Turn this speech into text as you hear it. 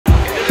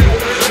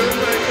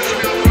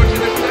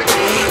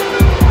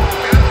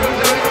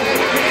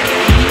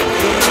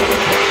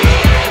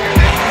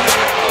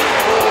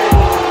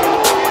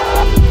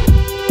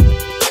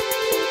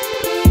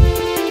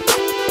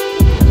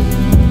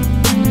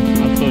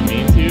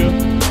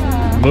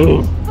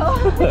Move.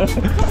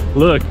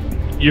 Look,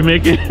 you're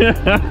making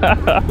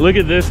look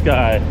at this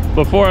guy.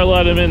 Before I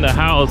let him in the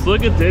house,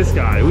 look at this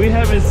guy. We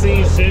haven't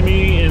seen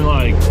Shimmy in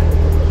like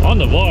on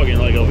the vlog in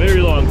like a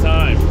very long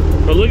time.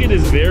 But look at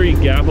this very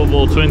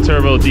gappable twin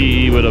turbo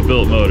DE with a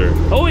built motor.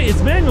 Oh wait,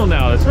 it's manual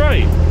now, that's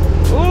right.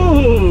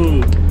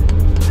 Ooh,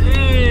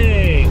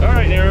 dang. All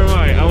right, never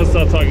mind. I'm gonna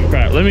stop talking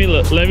crap. Let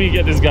me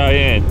get this guy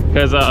in.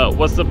 Cause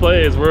what's the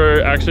play is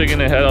we're actually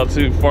gonna head out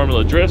to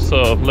Formula Drift.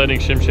 So I'm letting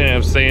Shim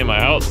Sham stay in my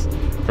house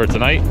for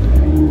tonight.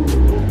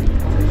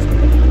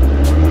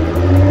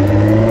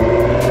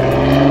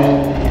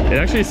 It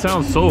actually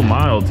sounds so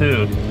mild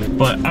too.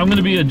 But I'm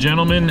gonna be a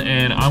gentleman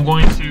and I'm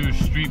going to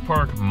street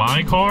park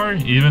my car,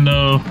 even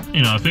though,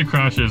 you know, if it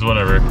crashes,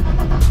 whatever.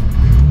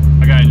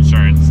 I got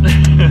insurance.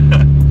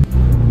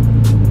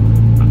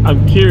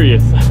 I'm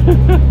curious.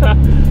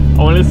 I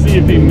wanna see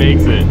if he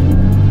makes it.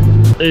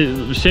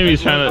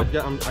 Shimmy's trying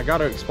to... I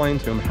gotta explain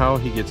to him how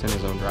he gets in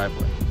his own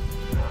driveway.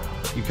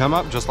 You come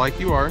up just like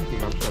you are.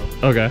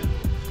 Okay.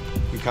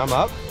 You come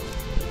up.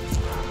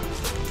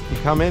 You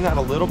come in at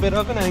a little bit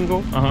of an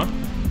angle.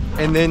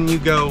 And then you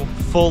go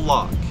full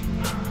lock.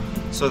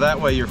 So that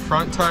way your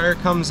front tire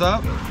comes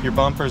up, your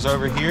bumper's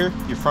over here,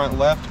 your front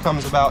left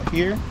comes about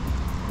here,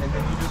 and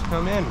then you just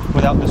come in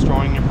without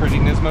destroying your pretty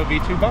Nismo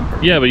V2 bumper.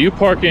 Yeah, but you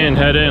park in,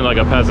 head in like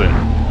a peasant.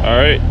 All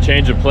right,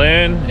 change of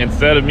plan.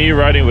 Instead of me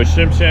riding with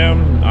Shim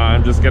Sham,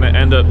 I'm just gonna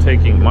end up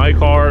taking my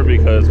car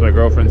because my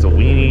girlfriend's a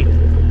weenie.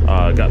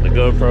 Got the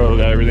GoPro,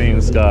 got everything.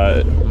 It's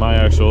got my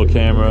actual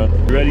camera.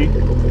 You ready?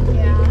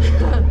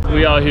 Yeah.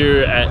 We out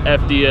here at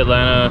FD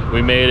Atlanta.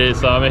 We made it.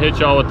 So I'm gonna hit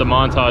y'all with the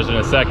montage in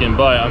a second.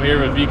 But I'm here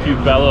with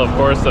VQ Bella, of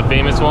course, the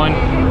famous one.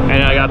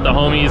 And I got the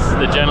homies,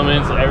 the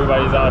gentlemen,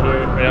 everybody's out here.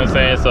 You know what I'm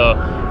saying? So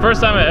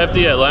first time at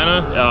FD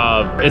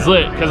Atlanta. It's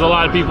lit because a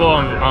lot of people,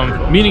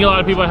 I'm meeting a lot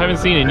of people I haven't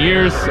seen in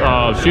years.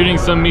 Shooting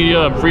some media,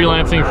 I'm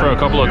freelancing for a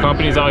couple of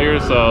companies out here.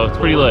 So it's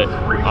pretty lit.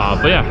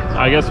 But yeah,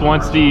 I guess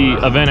once the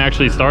event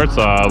actually starts,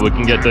 we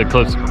can get the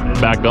clips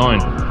back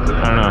going.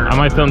 I don't know. I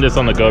might film this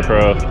on the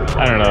GoPro.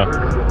 I don't know.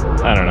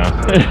 I don't know.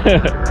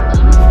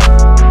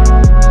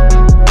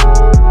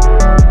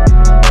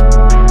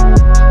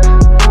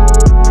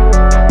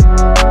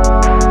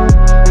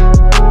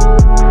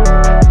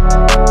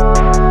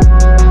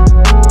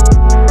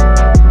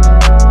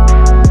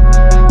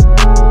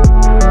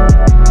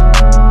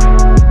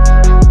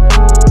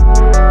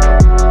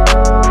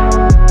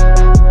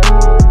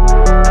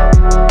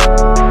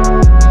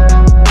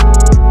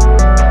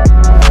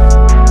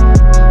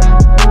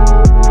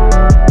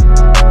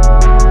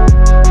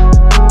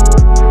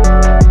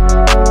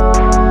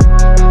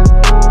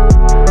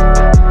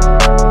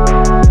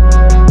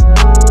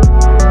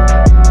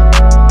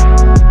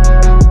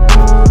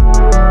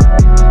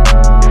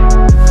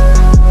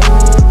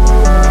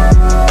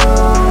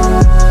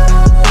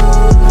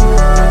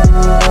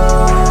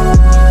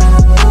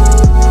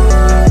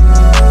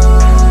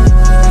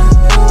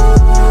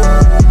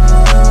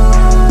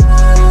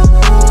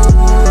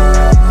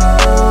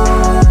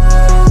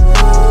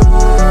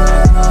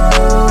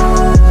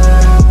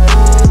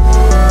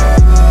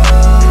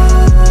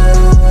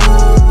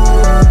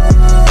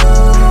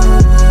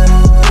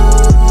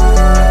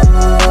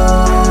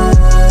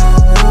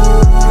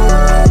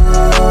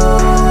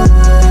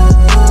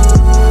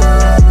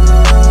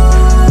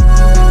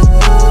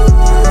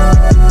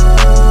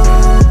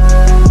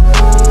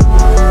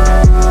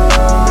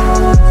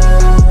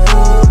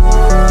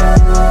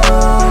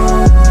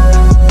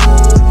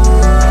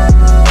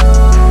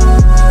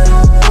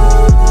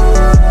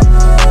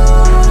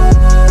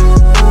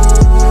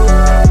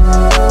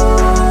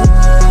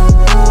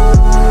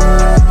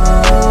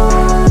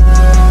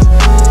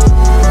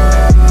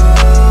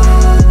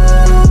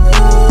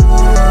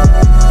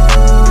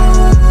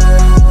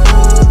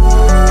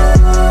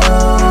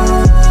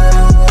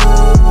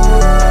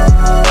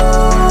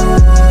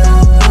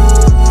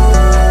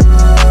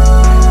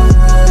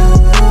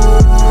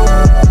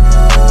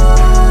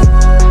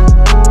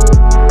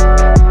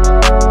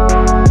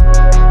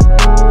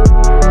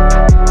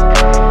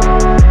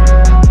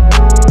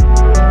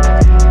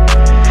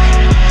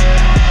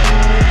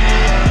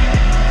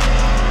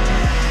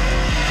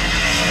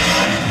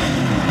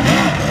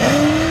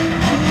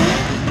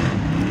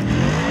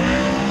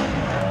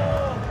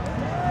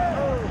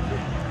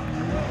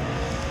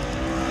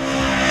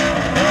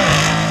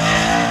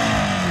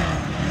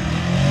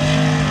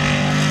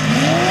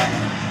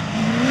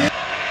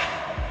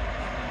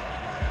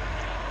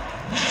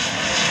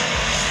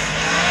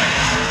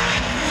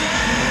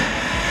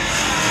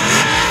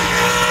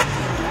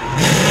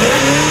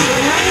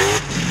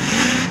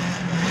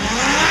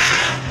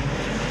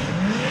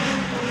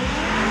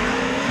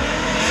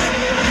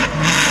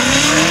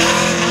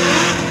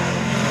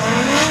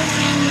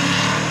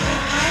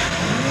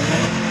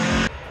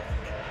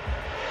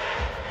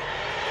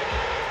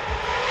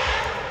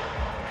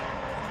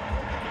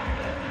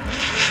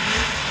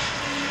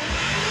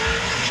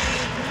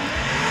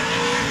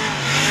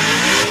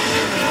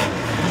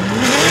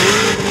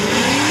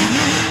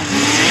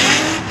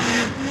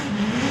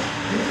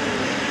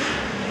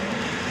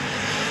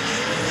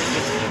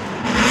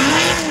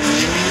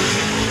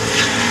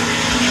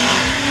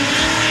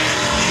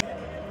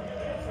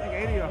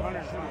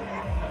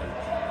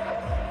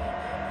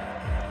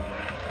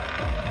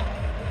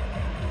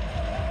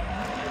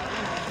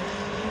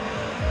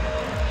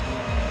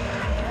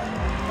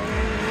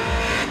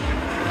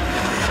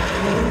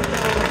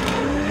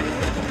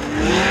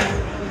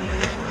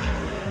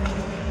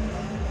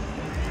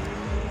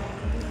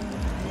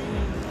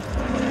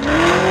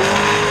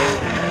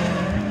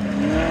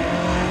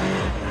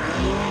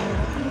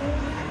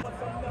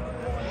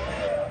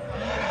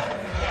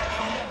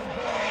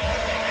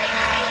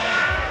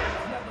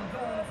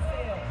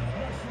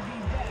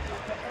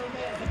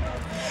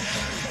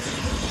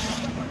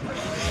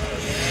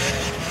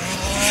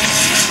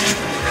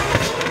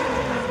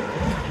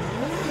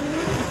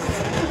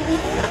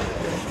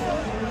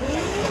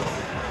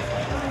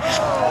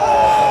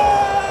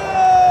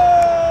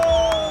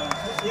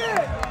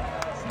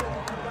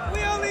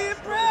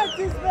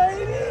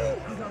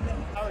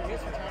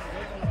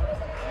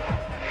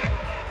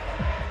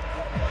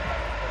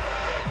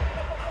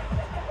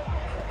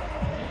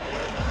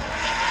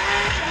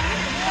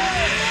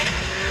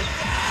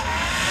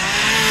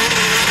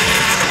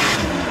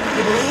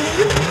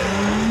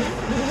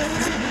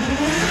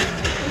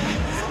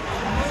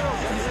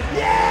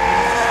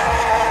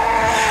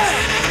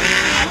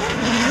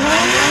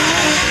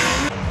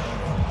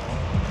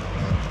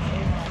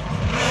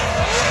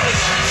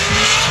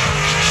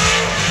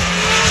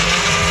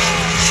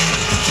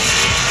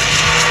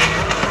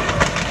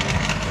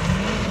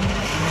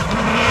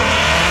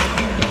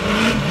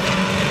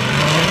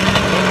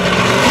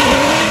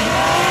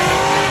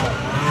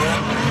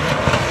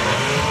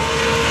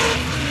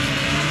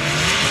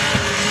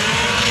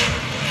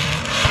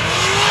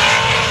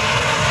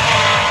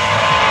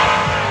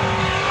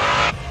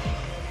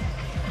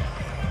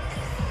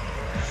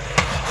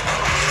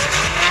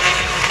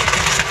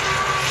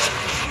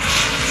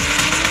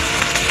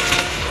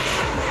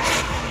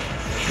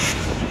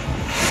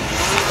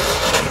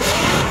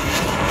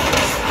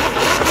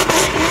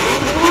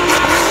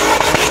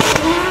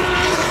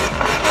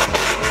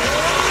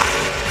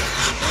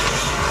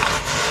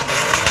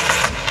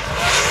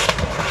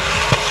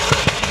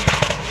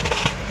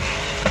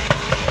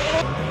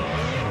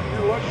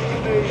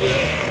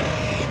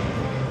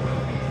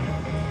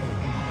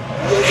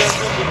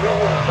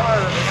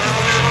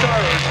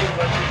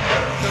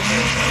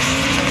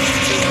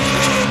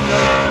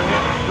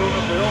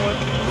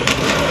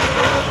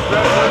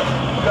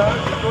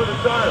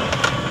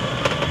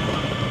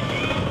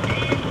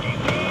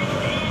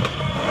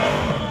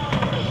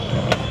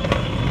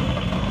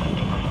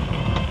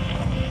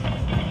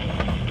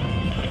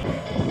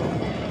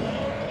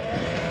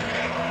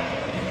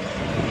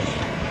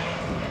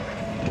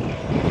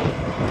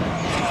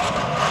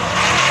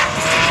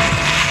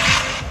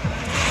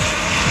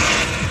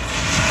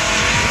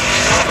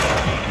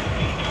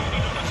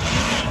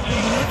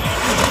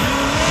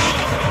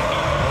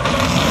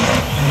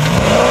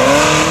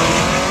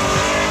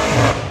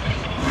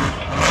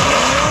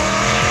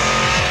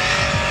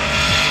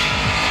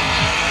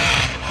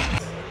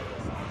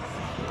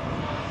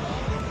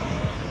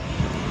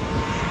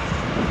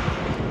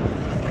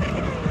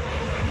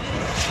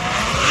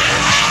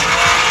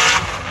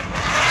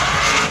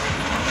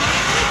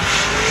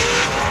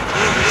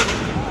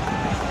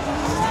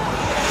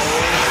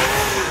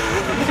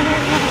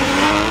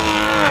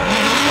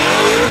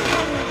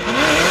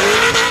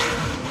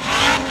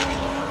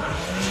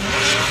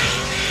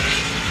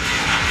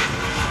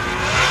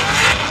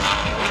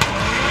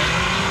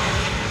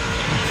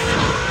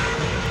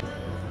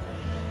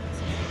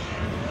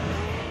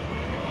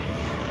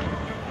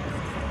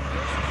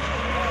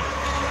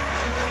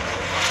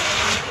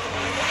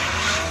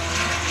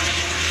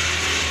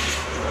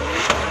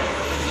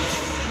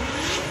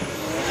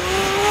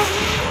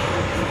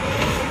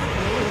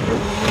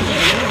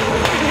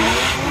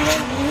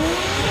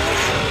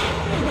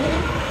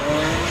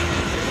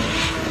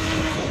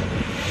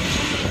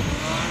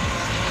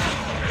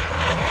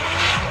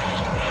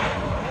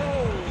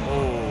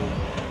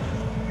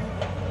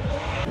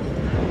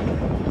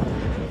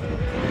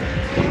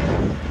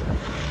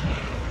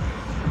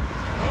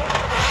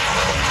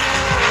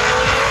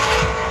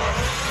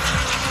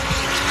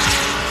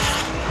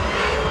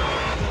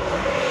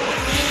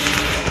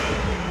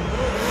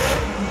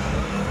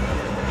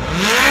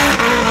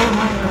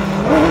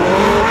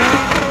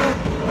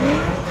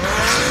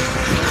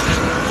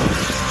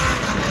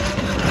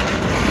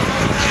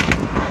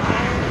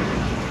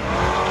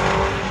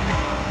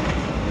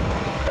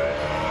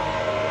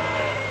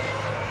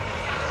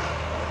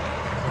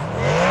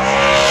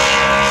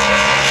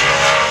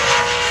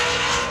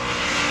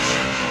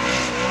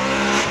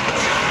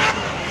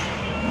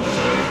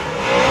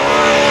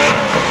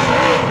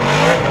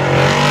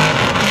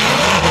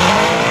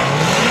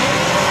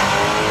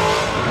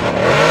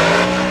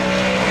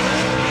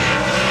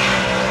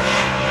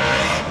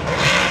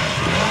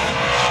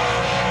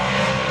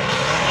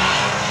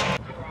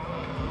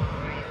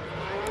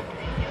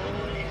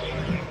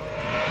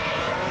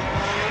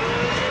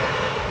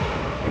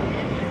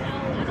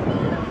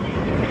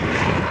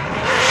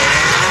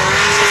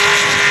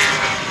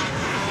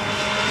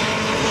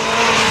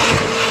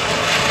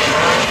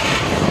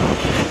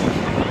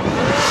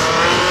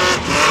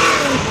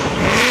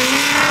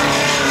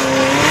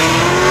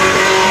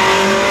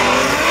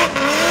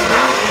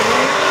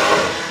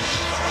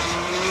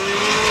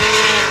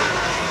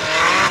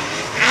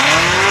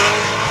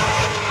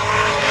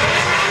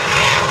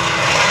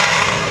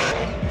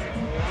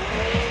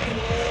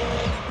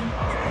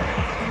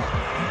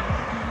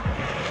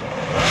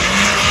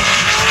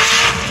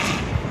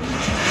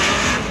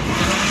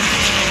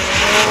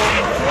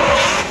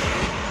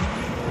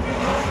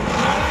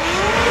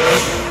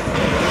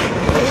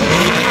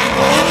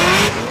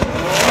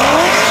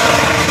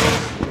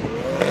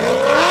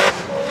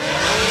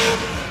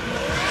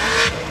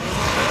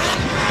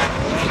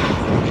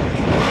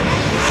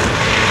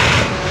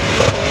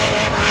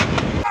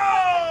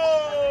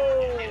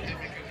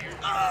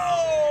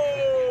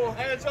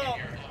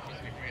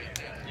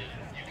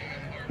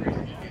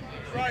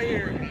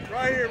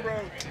 Right here, bro.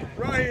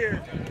 Right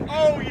here.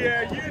 Oh,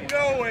 yeah, you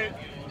know it.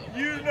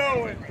 You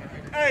know it.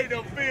 Hey,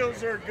 the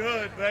feels are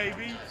good,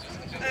 baby.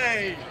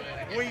 Hey,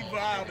 we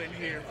vibing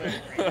here,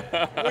 baby.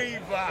 We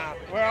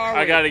vibe. Where are we?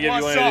 I gotta give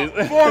you one of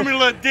these.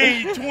 Formula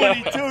D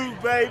 22,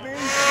 baby.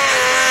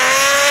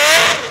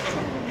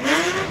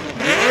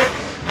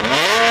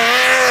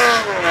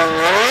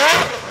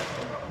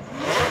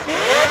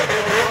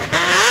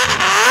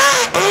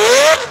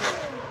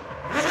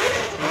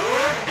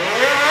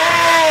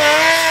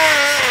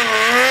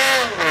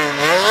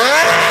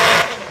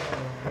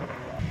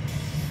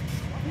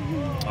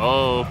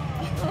 Oh.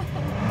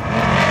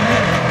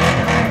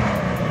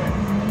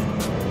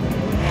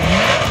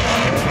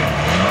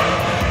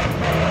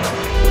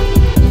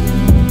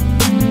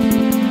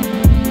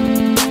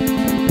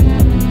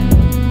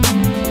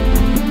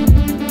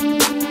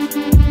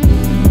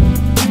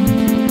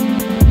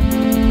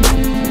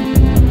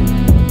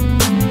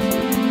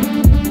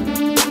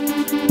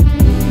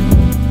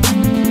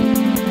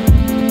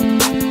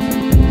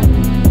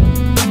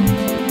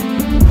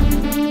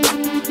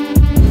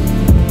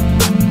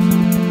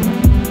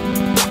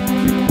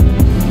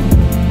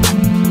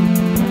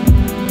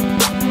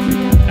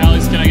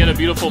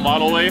 Beautiful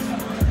model wave.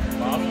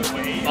 Model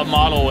wave? a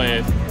model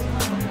wave.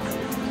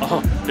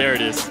 Oh, there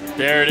it is.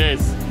 There it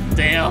is.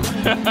 Damn.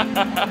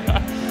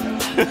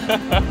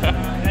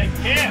 Hey,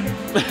 Kim.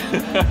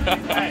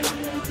 Hey.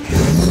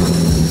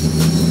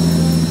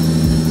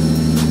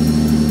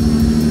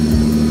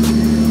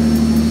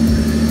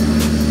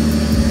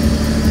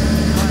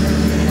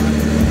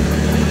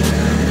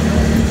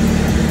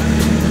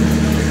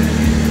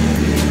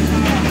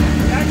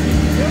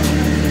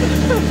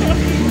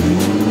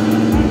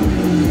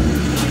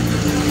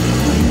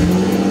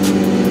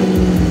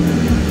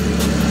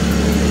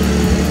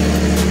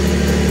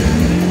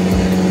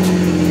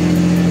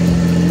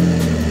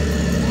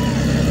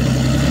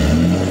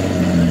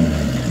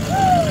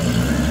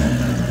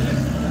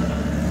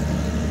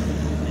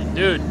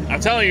 Dude, I'm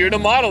telling you, you're the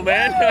model,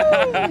 man.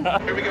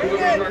 Here we go,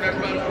 moving on to our next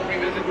battle. We'll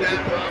revisit that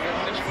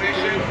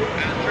situation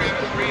as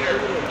Travis Reeder,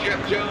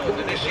 Jeff Jones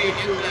initiate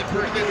into that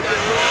first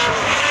inside block.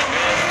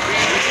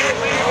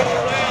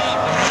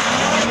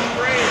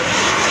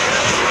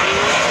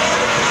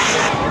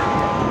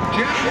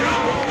 Jeff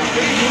Jones,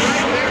 he's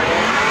right there.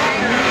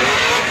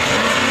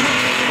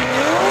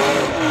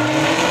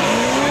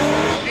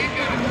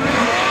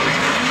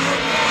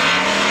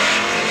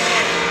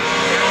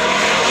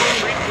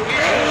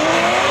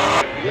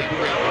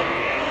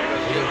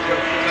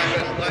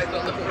 Lights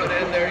on the front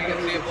end there, you can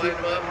see him light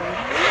them up.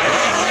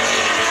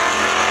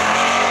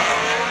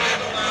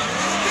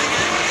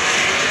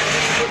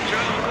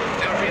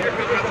 Now Reeder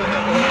coming up the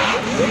hill.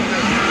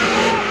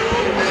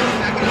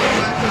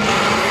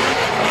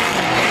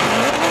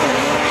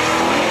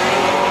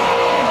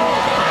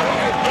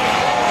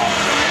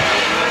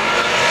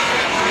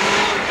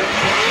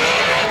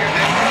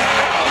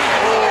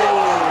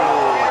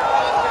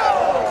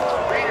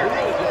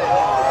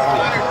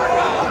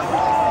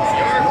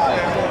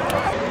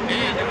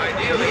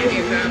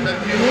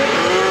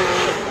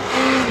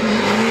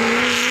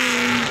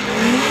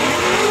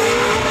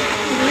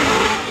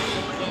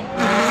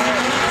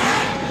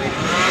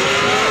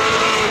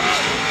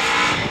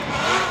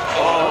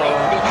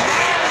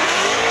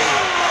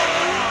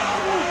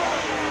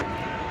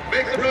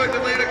 Make some noise,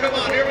 Atlanta. Come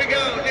on, here we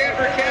go.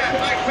 Denver Cat,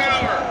 Mike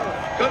Power.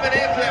 Coming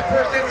into that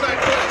first inside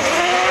clip.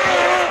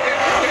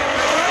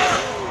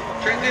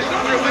 Transition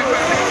through Mike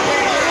Power.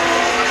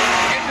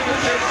 Into the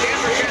third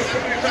Denver Cat. That's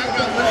what you're talking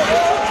about.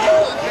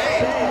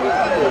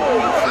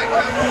 Mike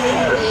Power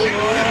shooting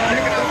and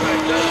picking up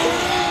that double.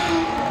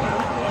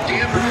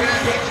 Denver Cat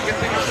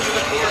gets him up to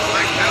the course.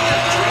 Mike Power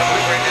is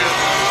struggling right now.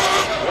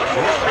 One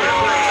more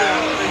time like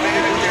that.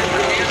 Advantage here for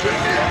Denver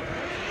Cat.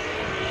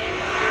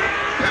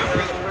 Power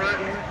on the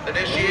front.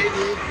 Initiates,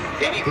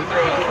 he needs to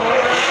throw it.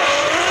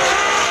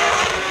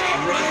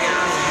 Run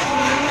here.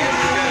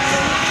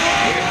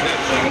 He's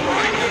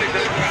doing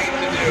exactly what he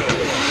needs to do.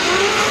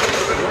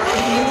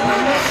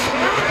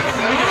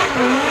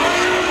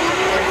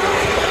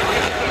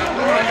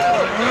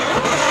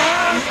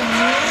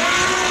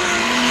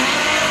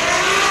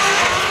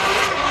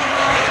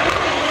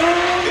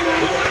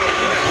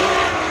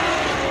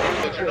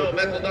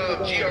 Mental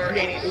Dom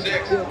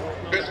GR86.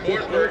 Chris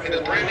Forsberg in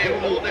his brand new,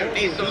 whole new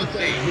Nissan Z.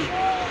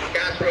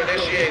 Castro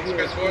initiates.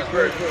 Chris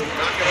Forsberg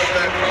knocking over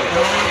that front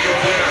over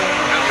there.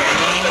 Now coming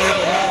off the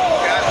hill.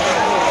 Castro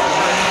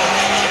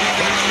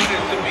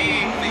needed to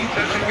be the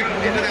touch and go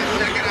into that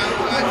second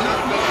outside top.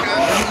 Go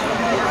Castro.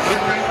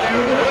 Forsberg right there.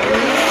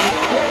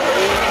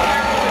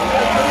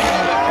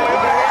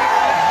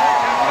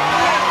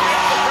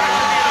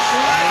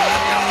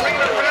 Bring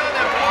it around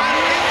that one.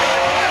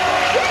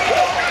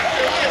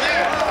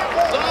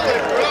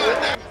 Solid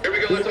run. Here we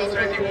go. Let's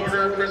alternate the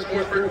order. Chris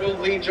Forsberg will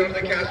lead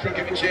Jonathan Castro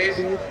giving chase.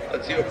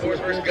 Let's see what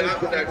Forsberg's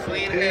got with that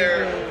clean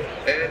air.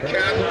 And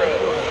Castro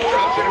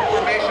drops in a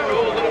formation.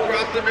 Oh, a little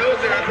across the nose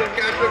there. I think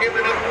Castro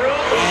giving enough room.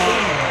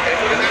 And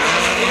look at that.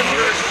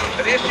 Forsberg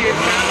initiates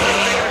Castro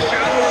taking a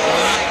shot from the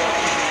line.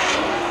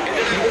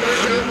 Into that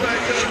first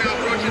outside zone. Now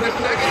approaching the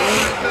second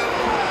outside zone.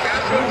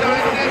 Castro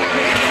dives in.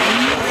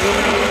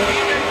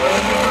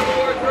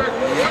 Forsberg.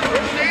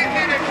 Forsberg stays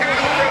in and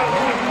Castro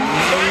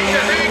trying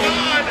to hang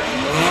on.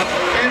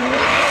 And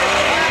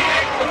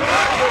makes the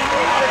block for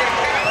Forsberg and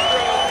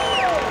Castro.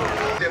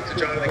 Tip to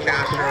Jonathan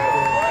Castro.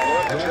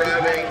 Love the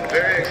driving.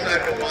 Very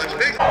excited to watch.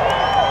 Next.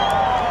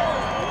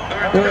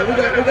 We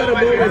got a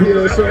moment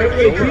here, so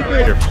everybody keep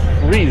it.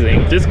 Freezing.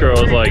 This girl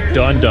is like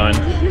done.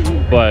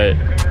 But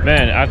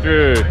man,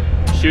 after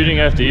shooting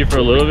FD for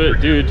a little bit,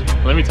 dude,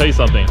 let me tell you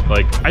something.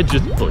 Like, I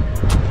just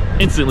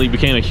instantly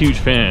became a huge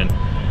fan.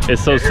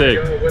 It's so sick.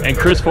 And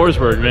Chris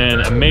Forsberg,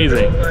 man,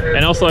 amazing.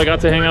 And also I got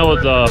to hang out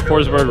with the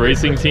Forsberg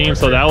Racing team,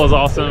 so that was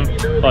awesome.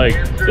 Like,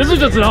 this was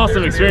just an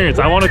awesome experience.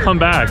 I want to come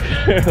back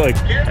like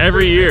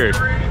every year.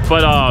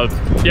 But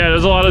yeah,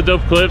 there's a lot of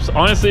dope clips.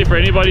 Honestly, for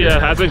anybody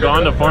that hasn't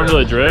gone to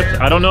Formula Drift,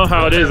 I don't know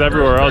how it is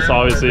everywhere else,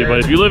 obviously, but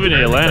if you live in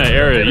the Atlanta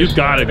area, you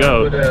gotta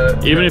go.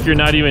 Even if you're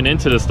not even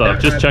into the stuff,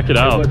 just check it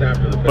out.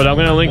 But I'm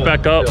gonna link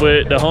back up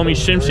with the homie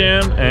Shim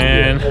Sham,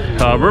 and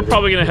we're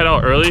probably gonna head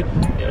out early.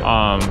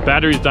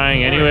 Battery's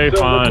dying anyway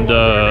on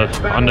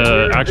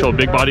the actual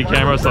big body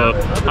camera, so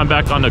I'm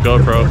back on the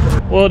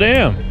GoPro. Well,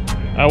 damn.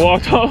 I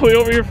walked all the way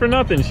over here for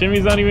nothing.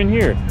 Shimmy's not even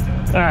here.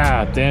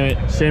 Ah, damn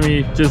it.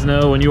 Shimmy, just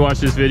know when you watch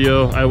this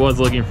video, I was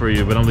looking for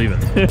you, but I'm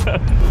leaving.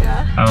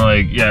 Yeah. I'm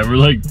like, yeah, we're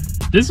like,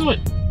 this is what...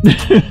 but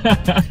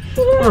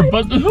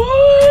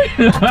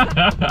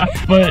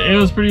it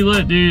was pretty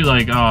lit, dude.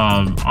 Like,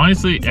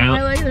 honestly,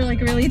 my legs are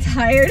like really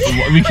tired.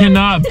 We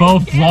cannot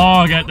both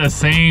vlog at the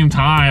same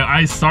time.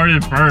 I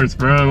started first,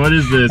 bro. What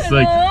is this?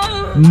 Like,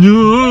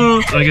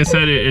 no. Like I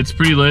said, it's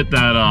pretty lit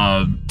that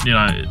you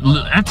know,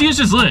 FD is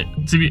just lit.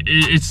 To be,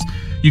 it's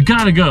you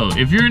gotta go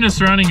if you're in a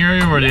surrounding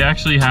area where they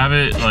actually have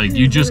it. Like,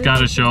 you just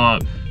gotta show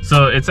up.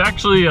 So it's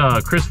actually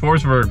Chris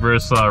Forsberg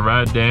versus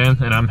Rad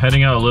Dan, and I'm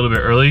heading out a little bit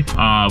early.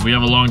 We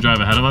have a long drive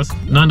ahead of us.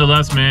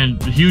 Nonetheless, man,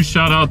 huge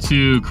shout out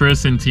to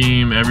Chris and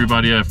team,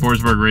 everybody at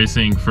Forsberg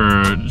Racing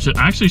for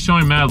actually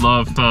showing mad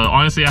love. So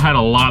honestly, I had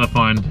a lot of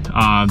fun.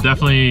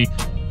 Definitely,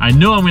 I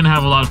know I'm gonna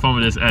have a lot of fun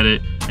with this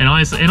edit. And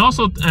honestly, and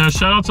also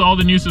shout out to all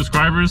the new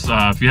subscribers.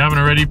 If you haven't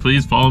already,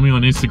 please follow me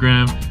on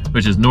Instagram,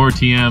 which is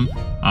Noir.Tm.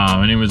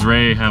 My name is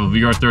Ray. I have a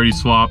VR30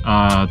 swap,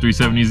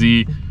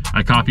 370Z.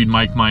 I copied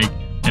Mike.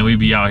 And we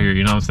be out here,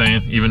 you know what I'm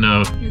saying? Even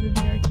though You're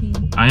the VR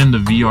king. I am the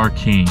VR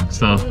king.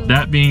 So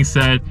that being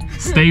said,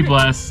 stay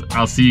blessed.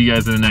 I'll see you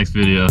guys in the next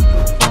video.